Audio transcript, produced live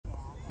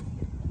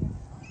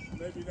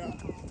Maybe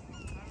not.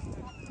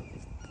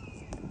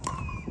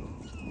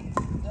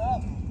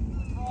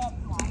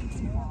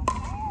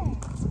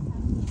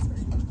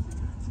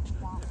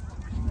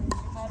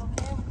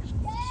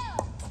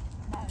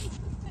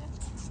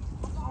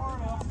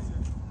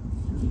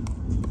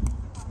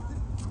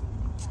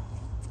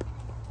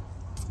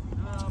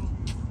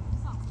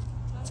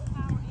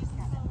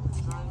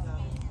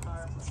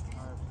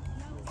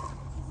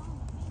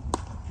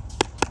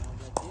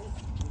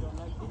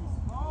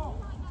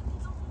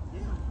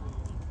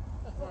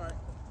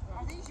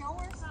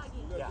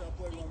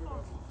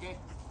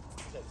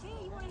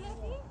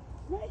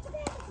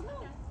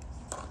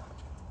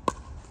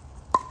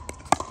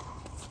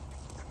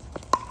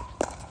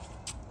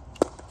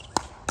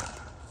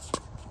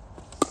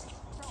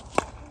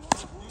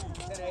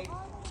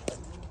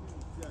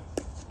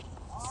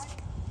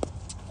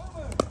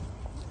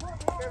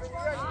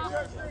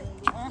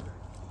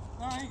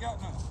 No, I ain't got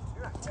none.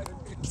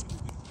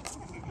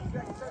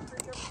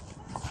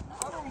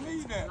 I don't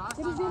need that.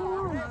 What is it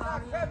on?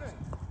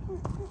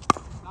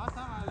 Last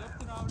time I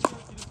left it out here,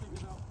 she didn't pick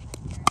it up.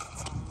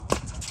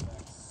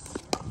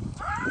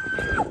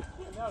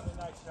 That was a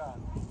nice shot.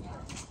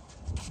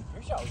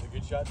 Your shot was a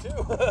good shot too.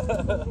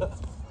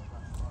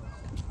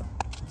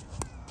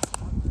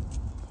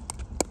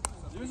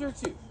 Yours are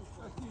two.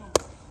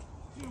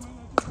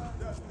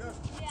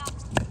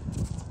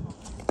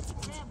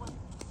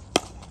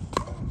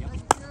 Yeah.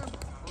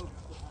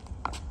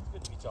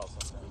 Good to meet y'all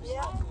sometimes.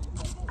 Yeah.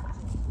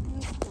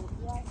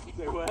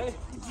 Say what?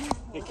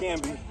 It can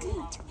be.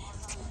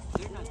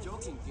 They're not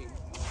joking, King.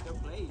 They're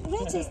playing.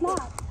 Rich is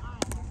not.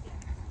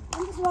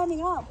 I'm just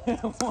warming up.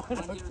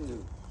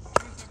 102.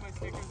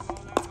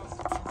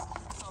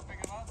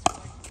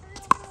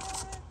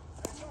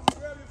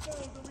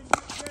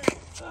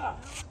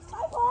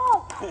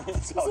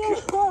 It's all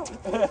good.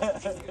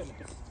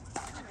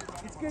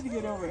 It's good to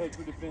get overhead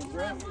for defense,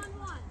 right?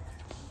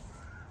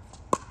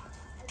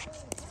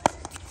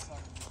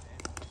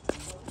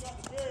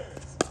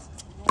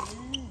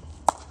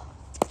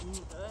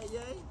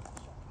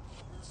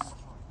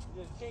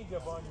 Just change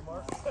up on you,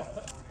 Mark. 0-1-2.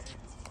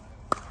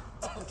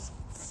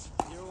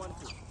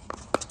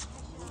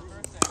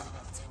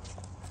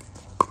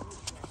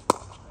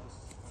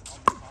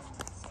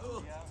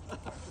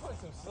 Put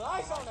some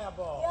slice on that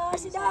ball.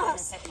 Yes, he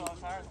does.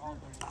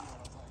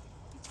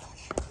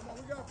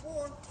 We got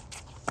 4.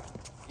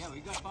 Yeah, we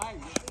got 5.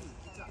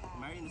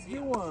 Marion's You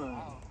here. won.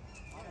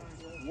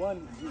 1-0.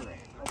 Yeah,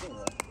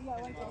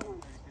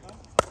 1-1.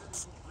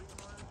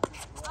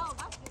 Oh,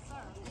 that's good,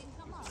 sir.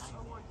 Come on.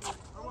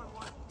 Or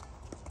 1-1.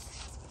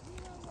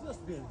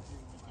 Just been.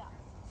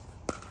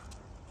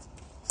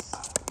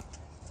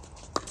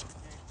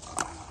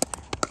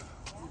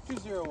 Two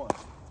 0-1.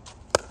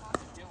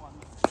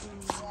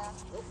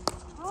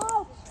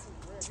 Oh!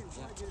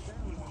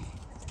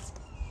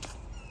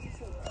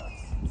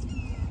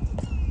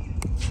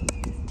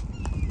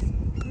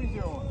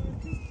 3-0-1.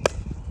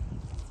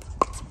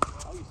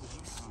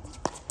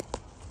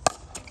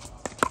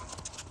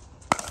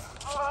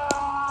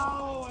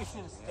 Oh, I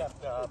should have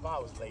stepped up. I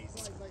was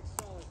lazy.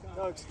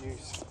 No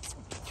excuse.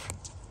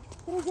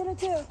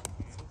 3-0-2.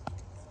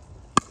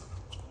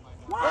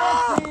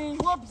 Whoopsie!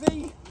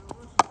 Whoopsie!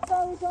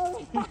 Sorry.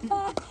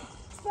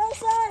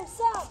 Spencer,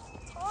 sup?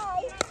 Hi.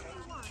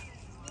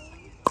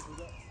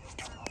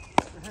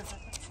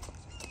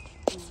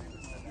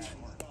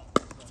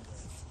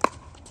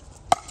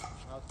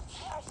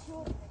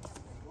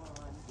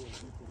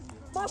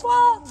 My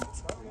fault!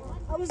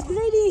 I was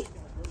greedy.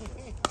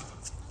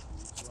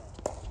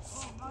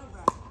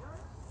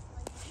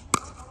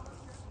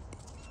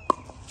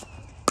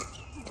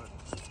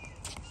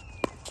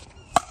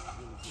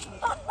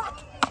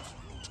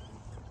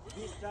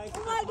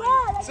 Oh my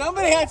God!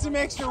 Somebody had some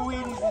extra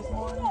Wheaties this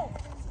morning.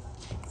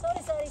 Sorry.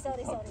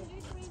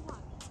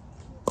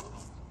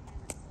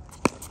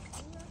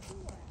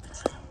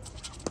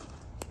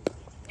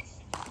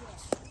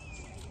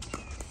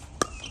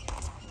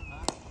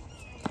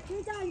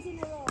 3 times in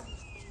a row.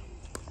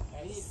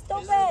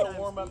 Stop it!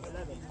 Warm up.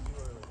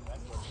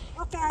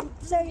 Okay, I'm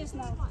serious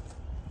now.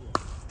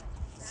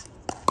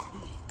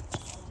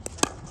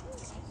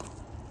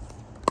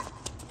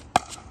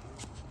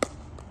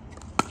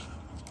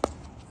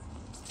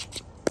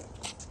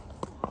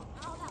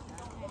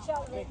 Good shot,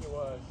 I Rick. think it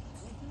was.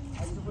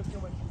 I used to put too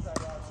much inside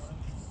out on it.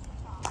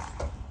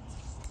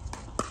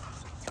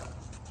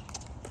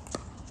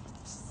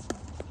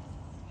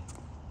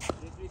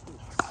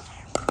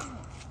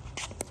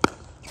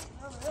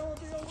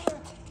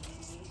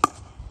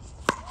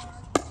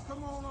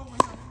 Come on over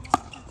here.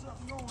 Get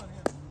something going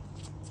here.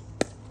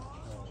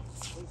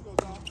 Let's go,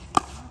 Tom.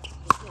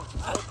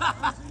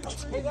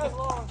 Hey, that's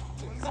long.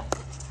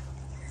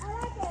 I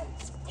like it.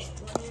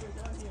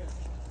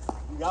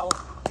 You got one?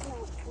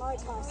 No,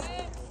 it's fast.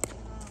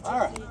 All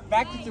right,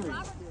 back to 3.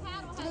 Robert's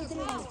paddle has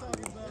 3-3.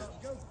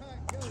 Go, Pack,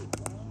 go.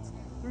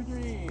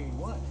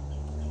 3-3-1.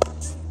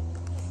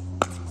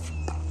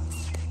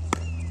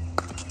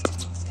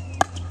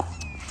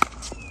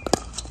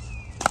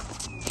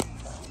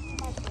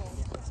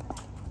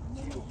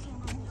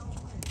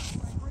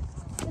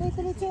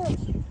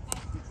 3-3-2.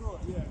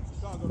 Yeah,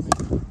 Chicago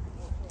man.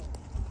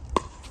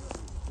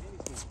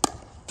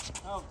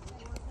 Oh,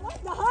 What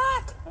the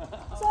heck?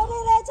 Sorry,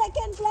 Reg, I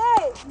can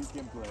play. you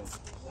can play.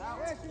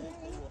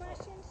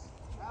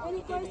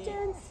 Any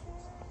questions?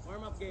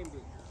 Warm up game,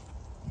 dude.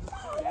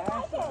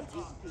 Yeah.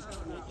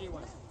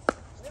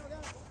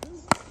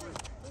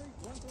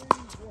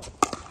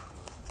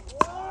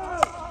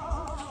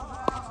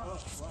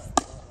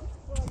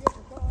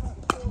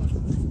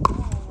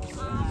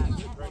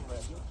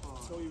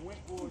 So he went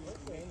for it. The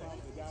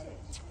guy that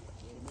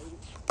made it.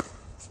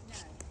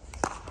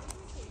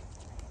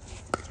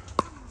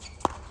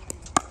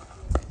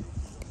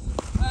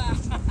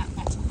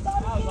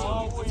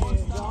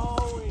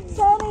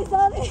 Sorry.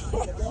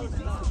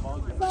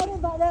 Sorry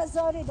about that.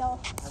 Sorry, though.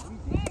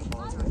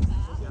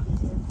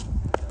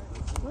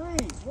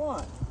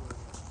 3-1.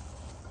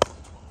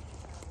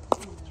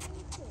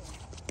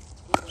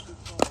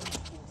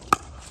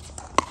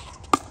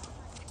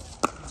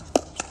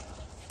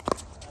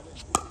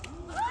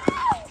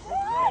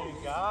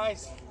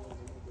 Guys.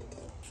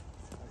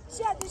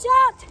 Shot.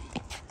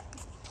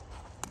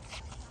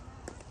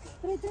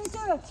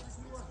 3-3-2.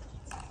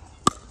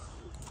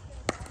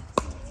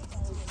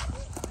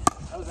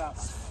 That was out.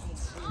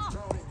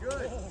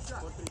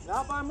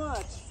 Not by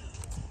much.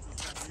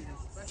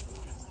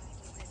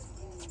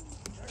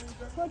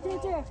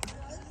 4-3-2.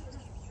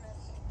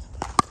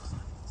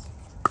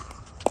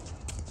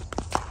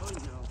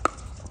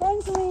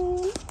 Thanks,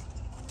 Lee.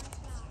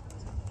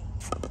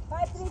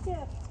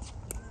 5-3-2.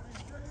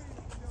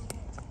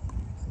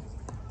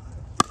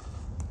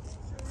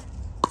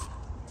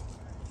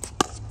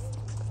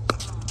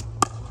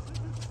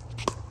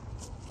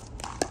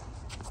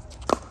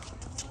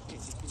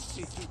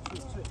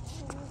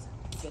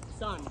 Get the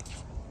sun.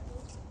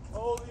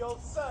 Oh, the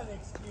old son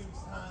excuse,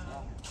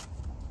 huh?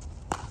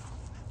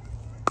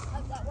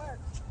 How's that work?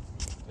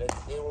 It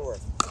will work.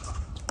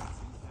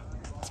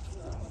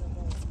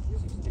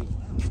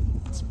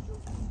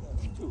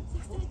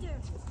 6-3-2.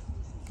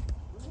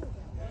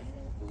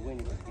 The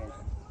wind is against him.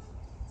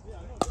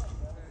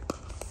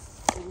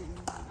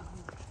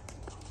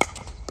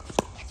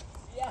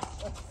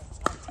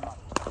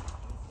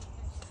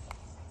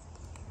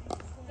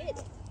 Hit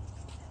it.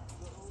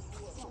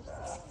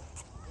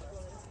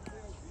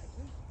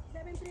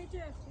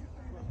 7-3-2.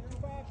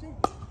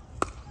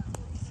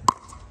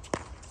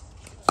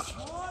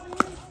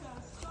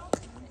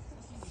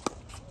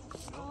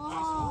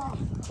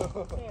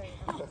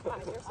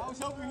 I was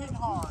hoping hitting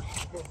hard.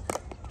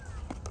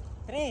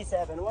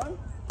 3-7-1.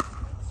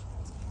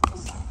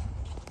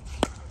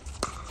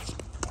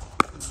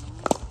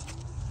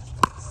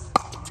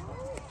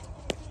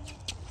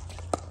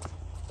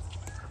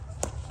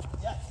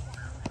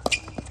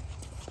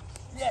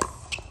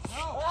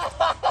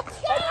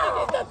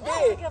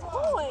 Good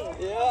point.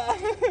 Yeah.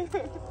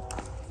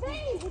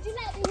 Hey, would you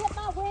let me hit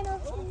my winner?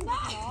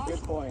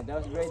 Good point. That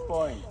was a great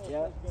point.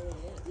 Yeah.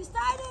 You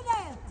started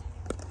it.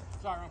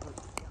 Sorry, I'm first.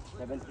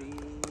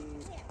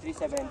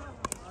 3-7-2.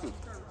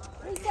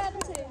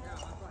 3-7-2.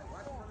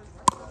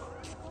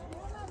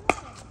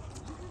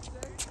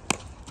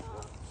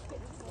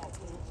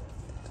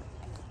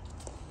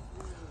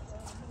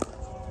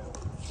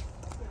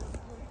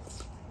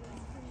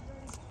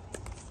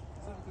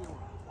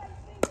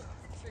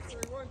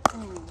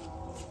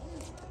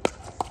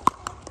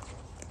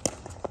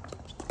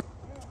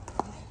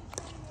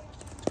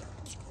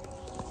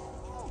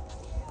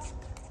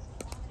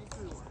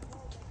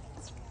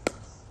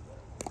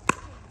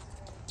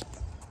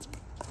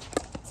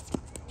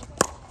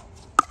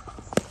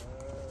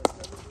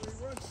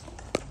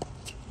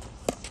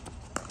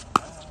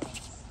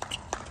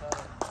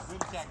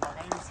 Good attack, Mark.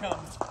 I didn't even tell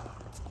him.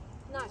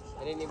 Nice.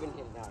 I didn't even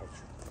hit hard.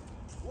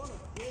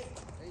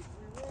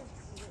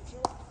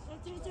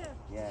 8-3-2.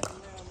 Yeah.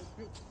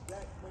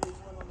 That way he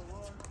went on the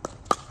run.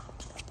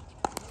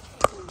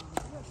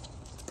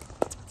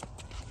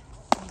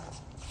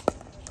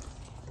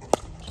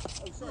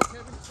 Oh, sorry,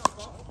 Kevin. Stop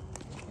off.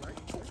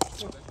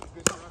 Good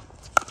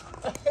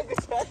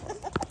shot.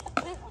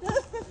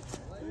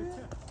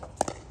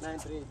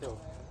 9-3-2.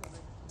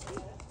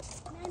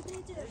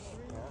 9-3-2.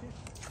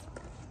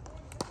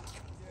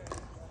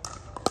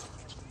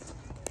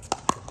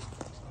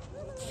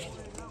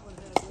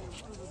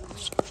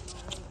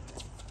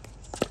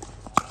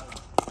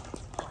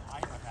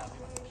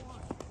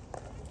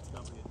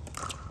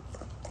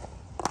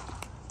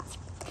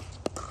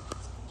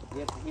 You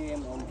have to hear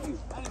him on cue.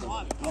 I didn't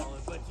want to call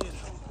it, but you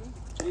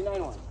know.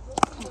 3-9-1.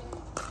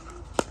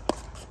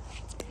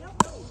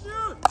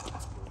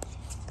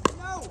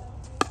 No!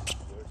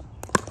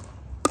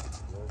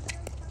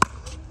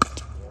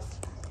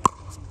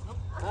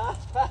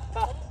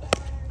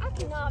 I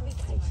cannot be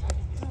patient.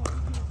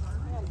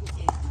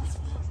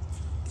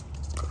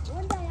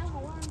 One day I'm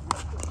gonna learn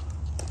patience.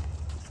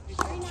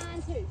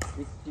 3-9-2.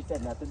 She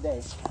said not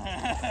today.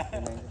 Yeah,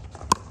 there we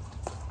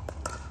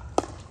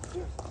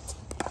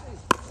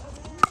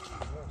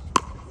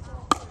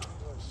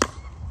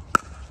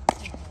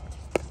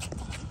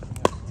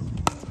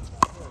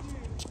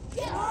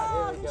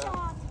go.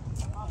 shot.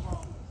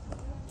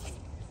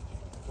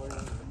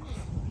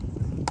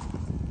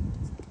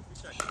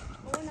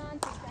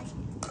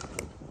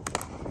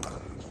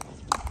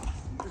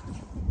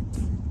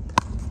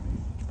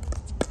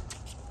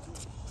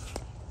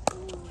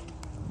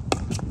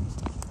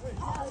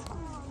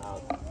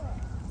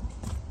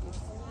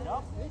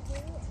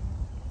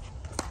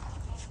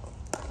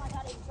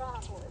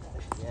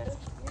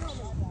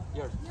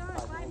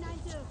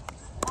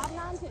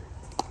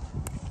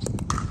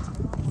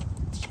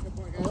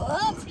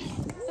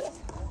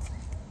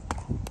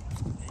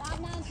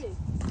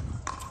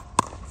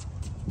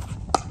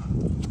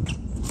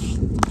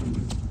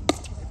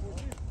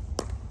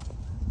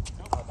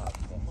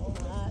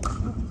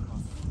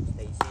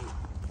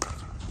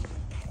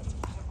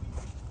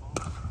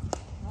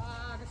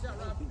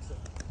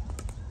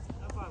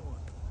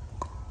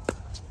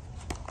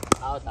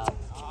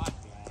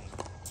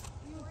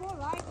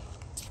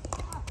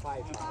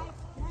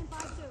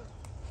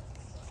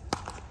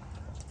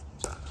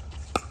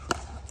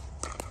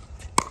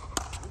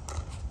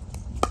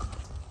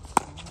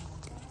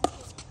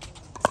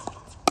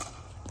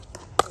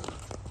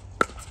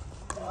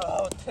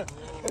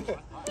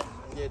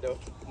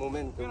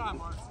 5,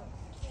 Mark.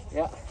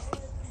 Yeah.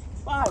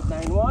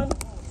 591.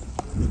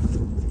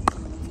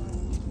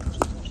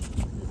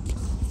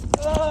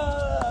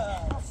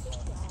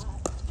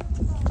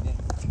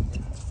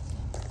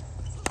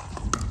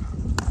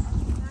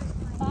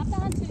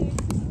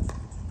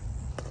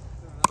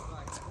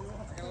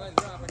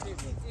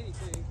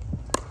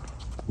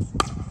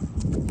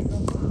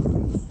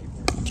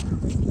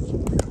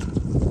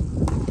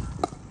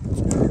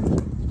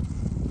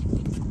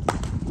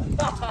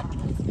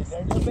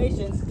 There's your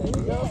patience. There you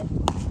go.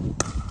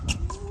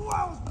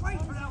 Whoa, wait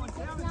for that one,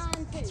 Kevin.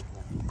 9-2.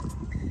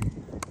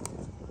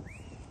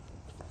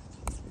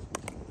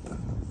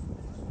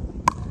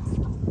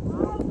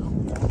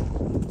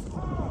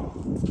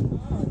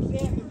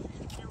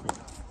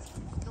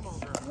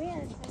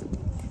 Win.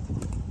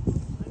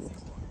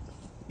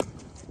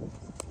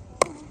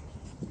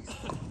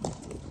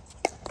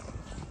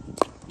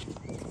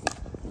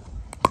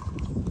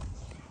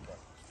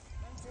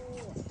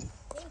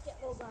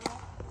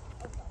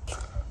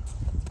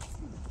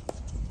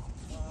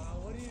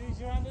 What are you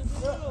trying to do?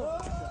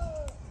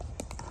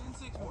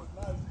 10-6 more.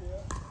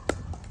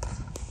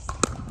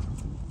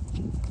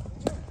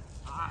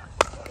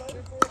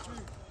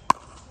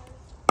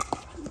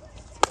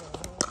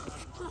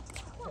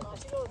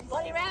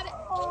 Bunny rabbit.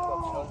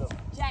 Oh.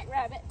 Jack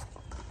rabbit.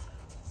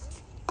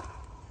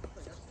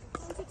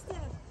 10-6-10.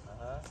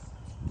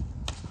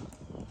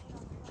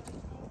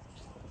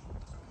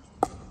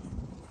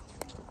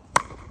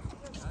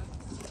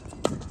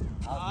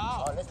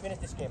 Oh, let's finish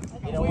this game.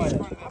 You know what?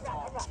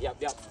 Yep.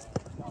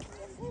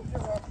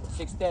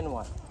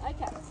 6-10-1.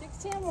 Okay,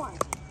 6-10-1.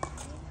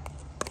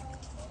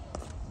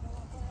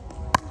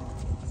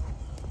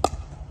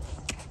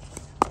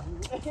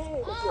 Okay,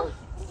 that's yours.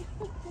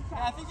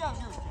 Yeah, I think that was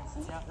yours,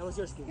 Kevin. Yeah, that was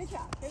yours, King. Good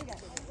job. Here we go.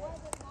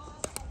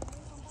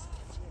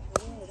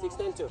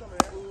 6-10-2.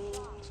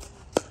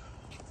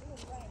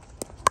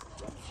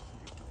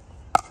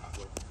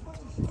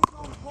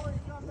 Before you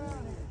come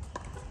down here.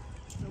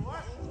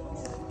 What?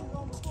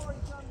 Before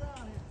you come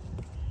down here.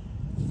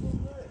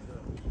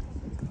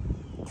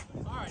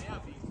 All right, now,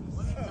 Pete.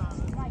 One at a time.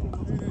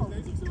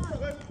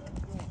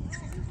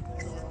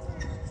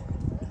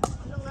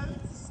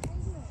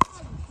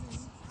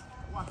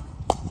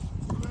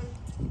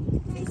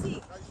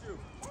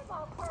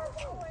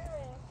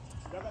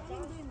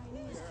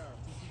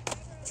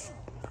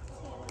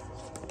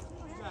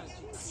 You got it,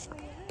 Chief.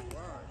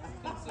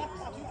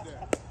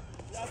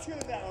 Y'all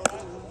killed that one,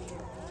 right?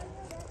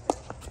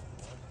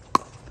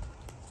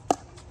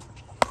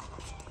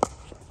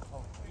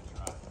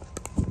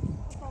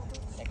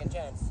 Second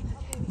chance.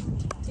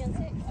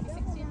 10-6.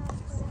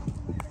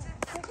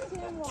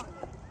 6-10-1.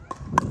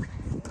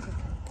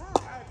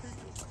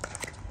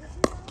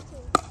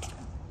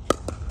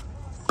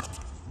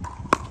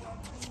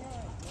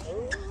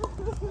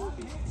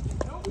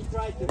 We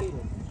tried to hit it.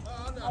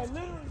 I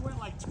literally went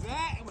like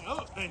that and went,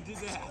 oh, and did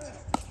that.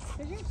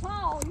 Because you're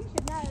tall, you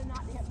should know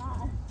not to hit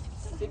mine.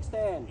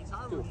 6-10. It's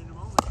hard when you're in the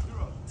moment.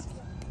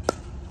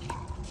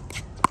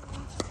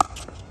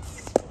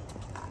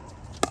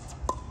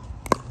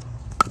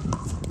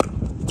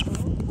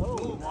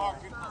 Oh, Mark,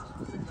 good punch.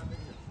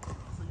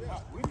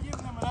 We didn't give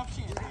them enough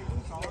chance.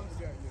 That's all I'm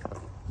saying.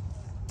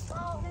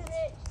 Oh, hit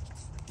it.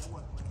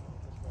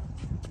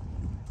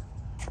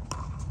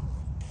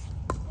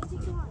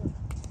 10-6-1.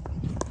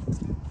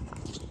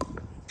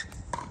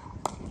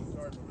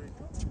 Sorry, Marie.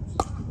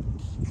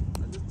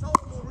 I just told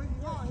you, Marie,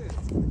 you out here.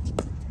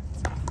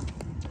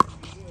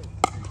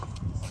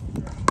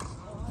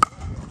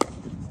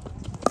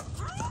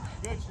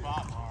 Good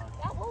spot, Mark.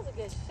 That was a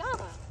good shot.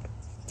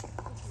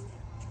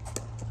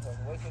 Was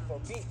waiting for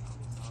Pete.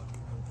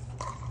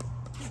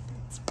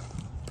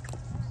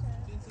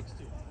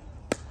 10-6-2.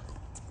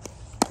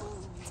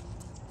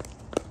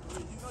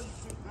 You know you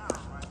sit down,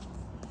 right?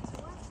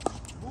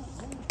 Move.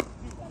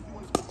 You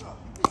want to pick up.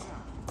 You pick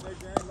down. They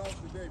game lost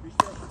today. Be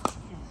careful.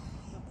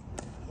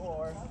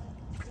 Or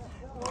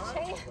More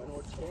chance. one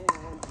more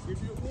chance. Give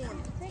you a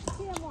warning.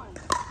 6-10-1.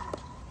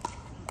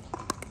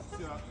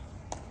 See, I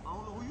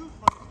don't know who you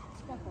fighting.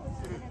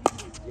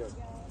 Yours.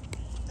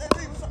 Hey,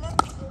 Lee, what's up, man?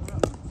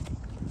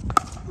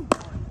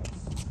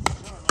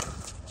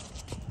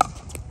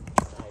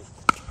 Nice.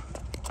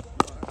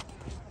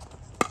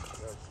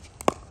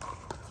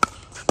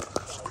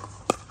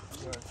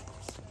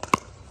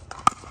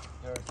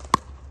 Yours.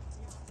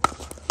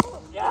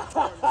 Yeah.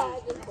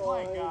 Good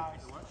Play, boy.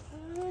 guys.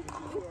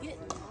 Getting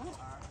it.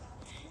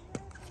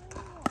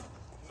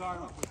 Sorry.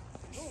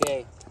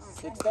 Okay.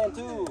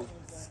 6-10-2.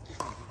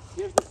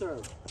 Here's the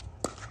serve.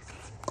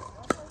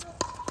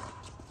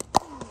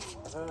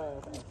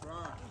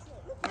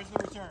 Where's the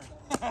return?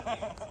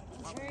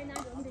 Very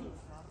nice indeed.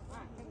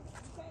 Alright, here we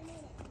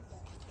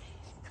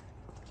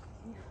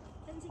go.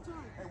 10-6-1.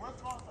 Hey,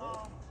 what's going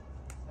on?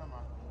 Never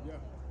mind. Yeah.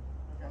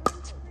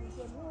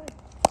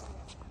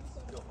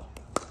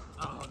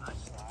 Oh,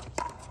 nice slide.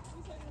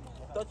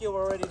 I thought you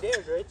were already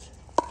there, Rich.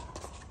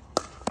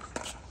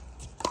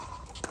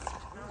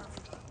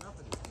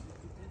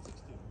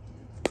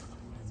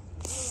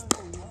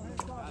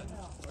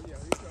 Oh, yeah,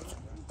 he's coming.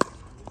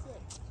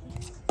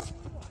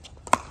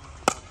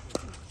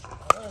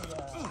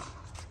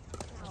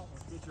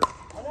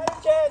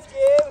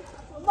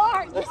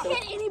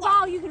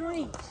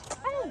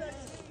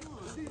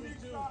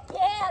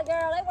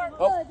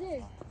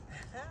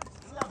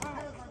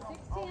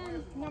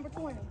 number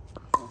 20.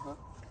 Uh-huh.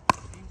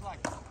 Seems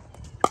like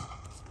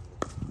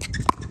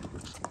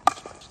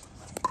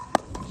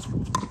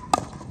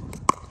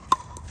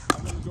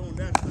I'm gonna go on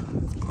that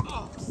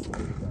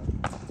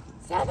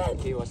side. 7.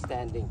 He was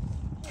standing,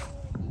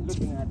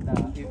 looking at the On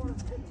the right, you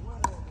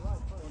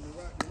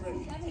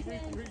ready?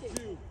 17 Three, 2.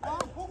 two.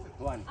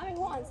 one. I mean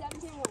 1.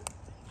 17 1.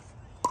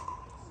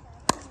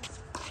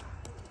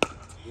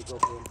 You go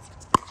for him.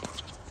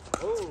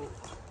 Oh,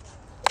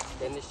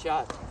 then the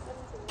shot.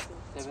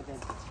 17.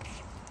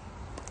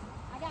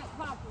 I got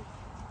coffee.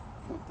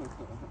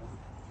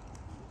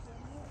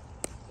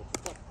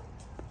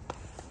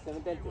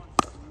 17.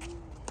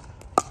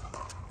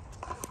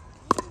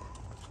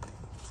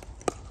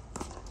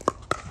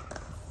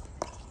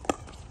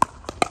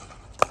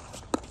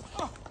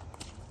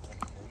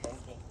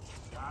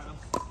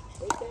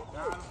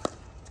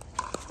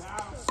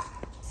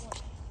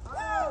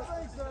 Oh,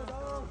 thanks, man,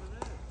 dog.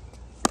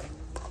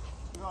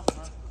 Get off,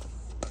 man.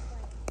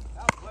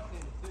 That was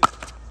left-handed too.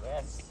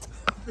 Yes.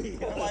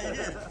 Why you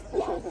here?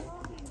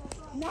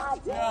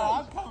 Not no,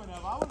 I'm coming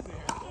up. I was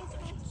there.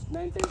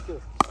 19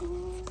 2.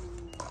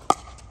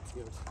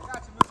 I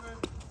got you, man.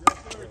 Yes,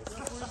 sir.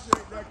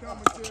 Appreciate that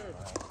commentary.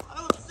 I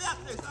don't accept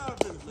this. I don't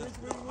do this.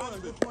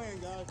 3-3-1. Good playing,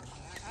 guys.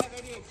 I have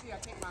ADHD. I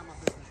can't mind my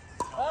business.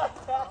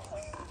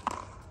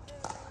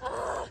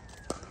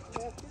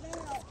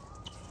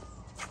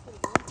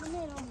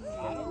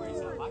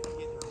 I can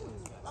get there.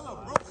 That's a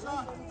broke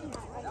shot.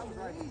 That was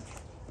right.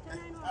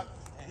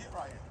 And hit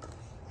right here.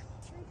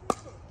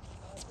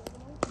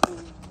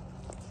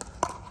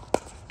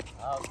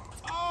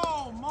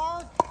 Oh,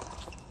 Mark.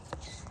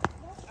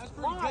 That's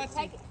pretty Mark, gutsy.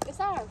 take it. It's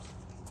ours.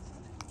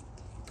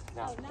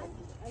 Now, Oh, no?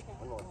 Okay.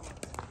 one more.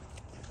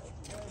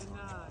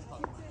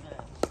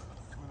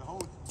 When the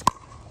whole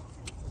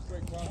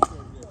straight cross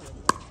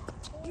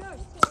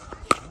Yours.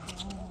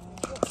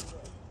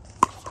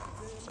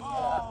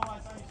 Oh, I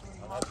thought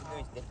you All I have to do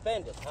is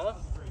defend it, huh?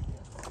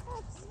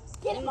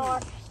 Get it,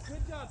 Mark.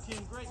 Good job,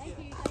 team. Great Thank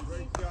hit. you. Thank you.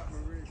 Great shot,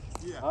 Marie.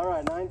 Yeah. All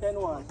right,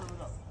 9-10-1. Turn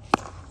it up.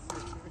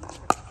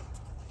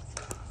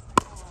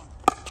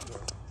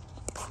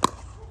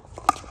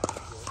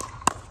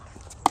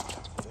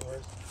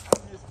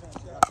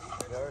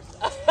 Yours.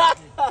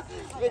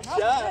 Good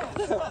shot.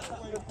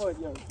 Good point,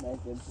 yours.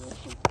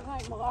 9-10-2. All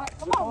right, Mark.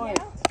 Come Good on point.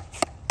 now.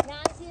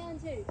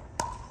 9-10-2.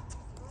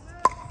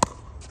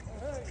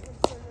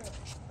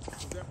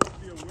 Is that supposed to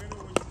be a winner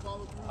when you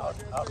follow through like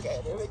that? Okay,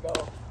 there we go.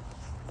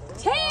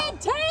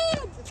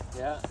 10-10.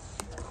 Yeah.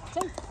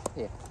 10.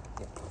 Here.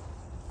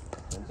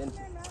 10-10.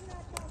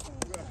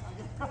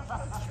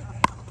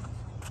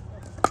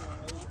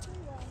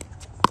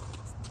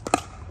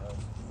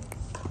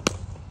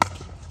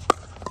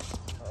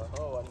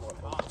 Oh, one more.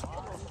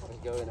 Let's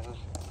go now.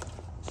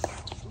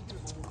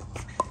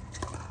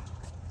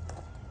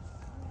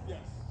 Yes.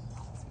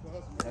 Go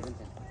hustle, man.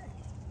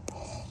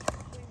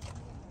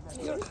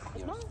 11-10. Yours.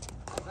 It's mine.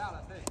 Foul, I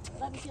think.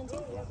 11-10-2.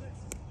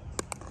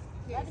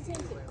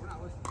 11-10-2. We're not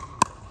listening.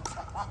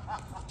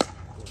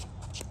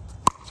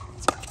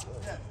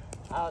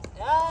 Out.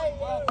 Ay,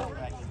 Welcome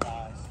back, you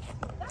guys.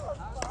 That was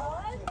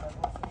fun.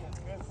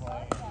 Good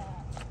play.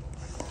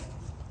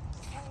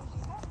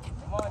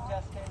 Come on,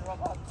 Justin.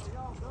 Rub up.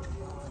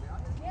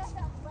 Yes,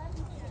 that was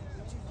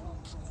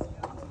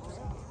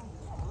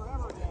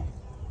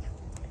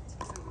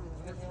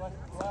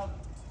 12,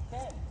 10.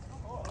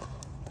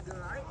 You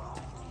alright?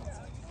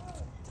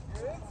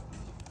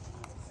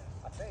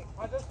 I think.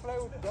 I just play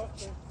with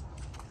Justin.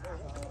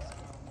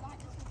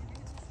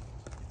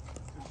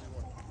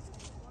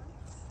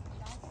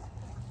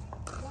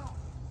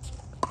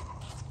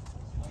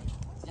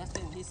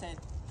 Justin, he said,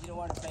 you don't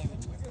want to play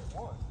with me.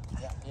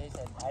 Yeah, he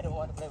said, I don't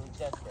want to play with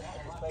Justin. I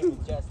just play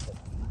with Justin.